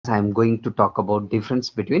I'm going to talk about difference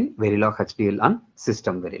between Verilog HDL and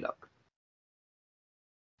system Verilog.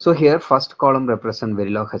 So here first column represent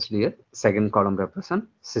Verilog HDL, second column represent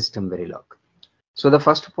system Verilog. So the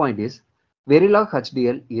first point is Verilog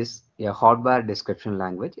HDL is a hardware description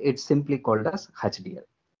language. It's simply called as HDL.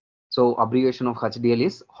 So abbreviation of HDL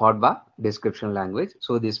is hardware description language.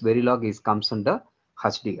 So this Verilog is comes under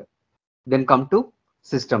HDL. Then come to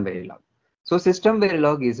system Verilog. So system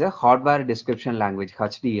Verilog is a hardware description language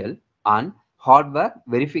HDL and hardware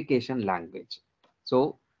verification language.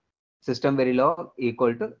 So system Verilog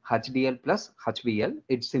equal to HDL plus HVL.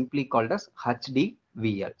 It's simply called as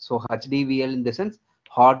HDVL. So HDVL in the sense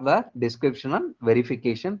hardware description and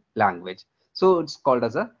verification language. So it's called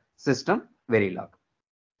as a system Verilog.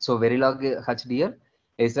 So Verilog HDL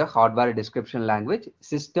is a hardware description language.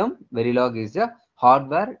 System Verilog is a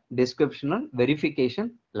hardware description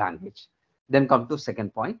verification language. Then come to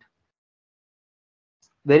second point.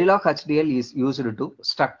 Verilog HDL is used to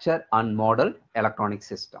structure and model electronic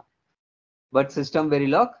system. But system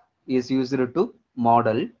Verilog is used to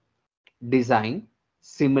model, design,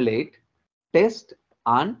 simulate, test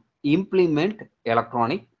and implement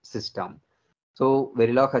electronic system. So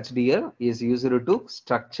Verilog HDL is used to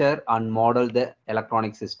structure and model the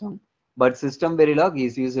electronic system. But system Verilog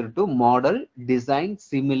is used to model, design,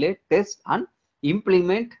 simulate, test and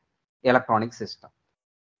implement electronic system.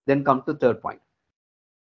 Then come to third point.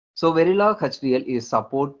 So Verilog HDL is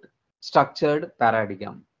support structured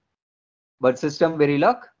paradigm. But system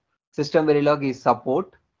Verilog is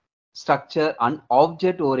support structure and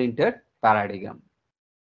object oriented paradigm.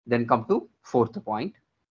 Then come to fourth point.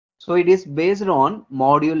 So it is based on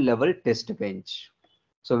module level test bench.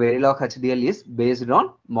 So Verilog HDL is based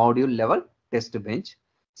on module level test bench.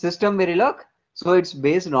 System Verilog, so it's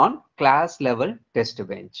based on class level test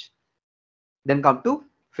bench. Then come to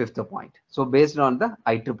fifth point. So based on the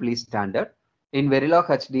IEEE standard, in Verilog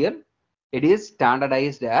HDL, it is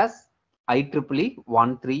standardized as IEEE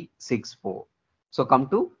 1364. So come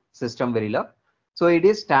to system Verilog. So it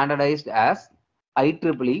is standardized as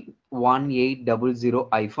IEEE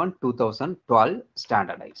 1800-2012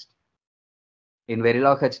 standardized. In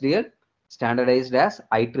Verilog HDL, standardized as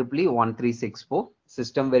IEEE 1364.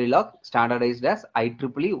 System Verilog standardized as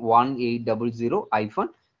IEEE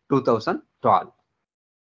 1800-2012.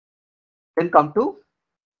 Then come to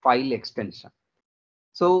file extension.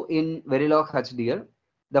 So in Verilog HDL,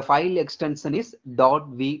 the file extension is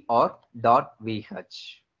 .v or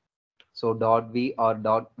 .vh. So .v or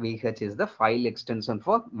 .vh is the file extension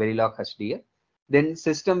for Verilog HDL. Then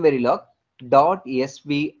system Verilog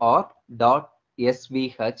 .sv or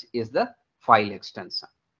 .svh is the file extension.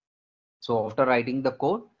 So after writing the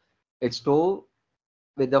code, it's stored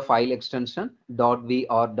with the file extension .v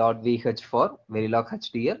or .vh for Verilog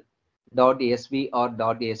HDL, .sv or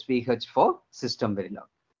 .svh for system Verilog.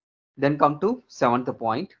 Then come to seventh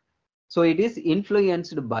point. So it is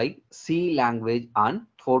influenced by C language and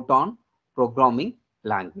Photon programming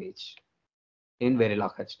language in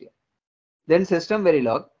Verilog HDL. Then system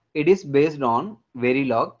Verilog, it is based on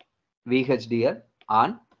Verilog, VHDL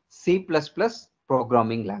and C++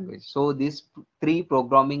 programming language. So these three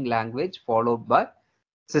programming language followed by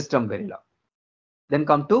system Verilog. Then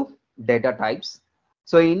come to data types.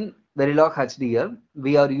 So in Verilog HDL,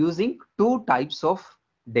 we are using two types of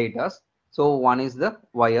data. So one is the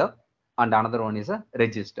wire and another one is a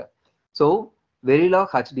register. So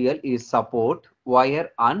Verilog HDL is support wire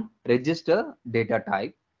and register data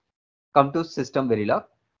type. Come to system Verilog.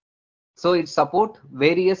 So it support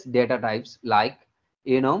various data types like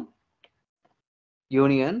union,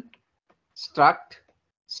 struct,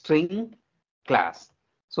 string, class.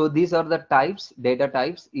 So these are the types, data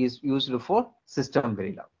types is used for system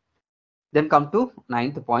Verilog. Then come to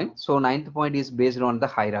ninth point. So ninth point is based on the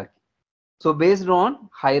hierarchy. So based on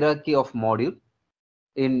hierarchy of module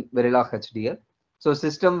in Verilog HDL. So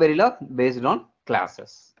system Verilog based on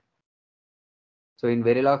classes. So in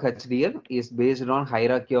Verilog HDL is based on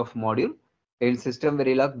hierarchy of module. In system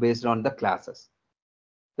Verilog based on the classes.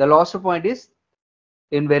 The last point is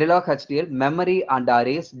in Verilog HDL, memory and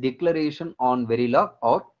arrays declaration on Verilog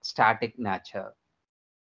or static nature.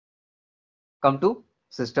 Come to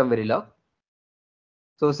system Verilog.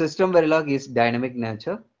 So system Verilog is dynamic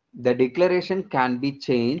nature. The declaration can be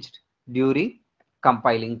changed during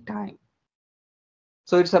compiling time.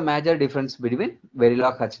 So it's a major difference between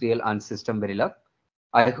Verilog HDL and system Verilog.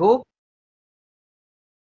 I hope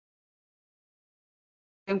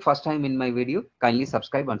first time in my video, kindly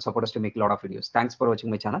subscribe and support us to make a lot of videos. Thanks for watching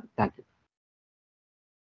my channel. Thank you.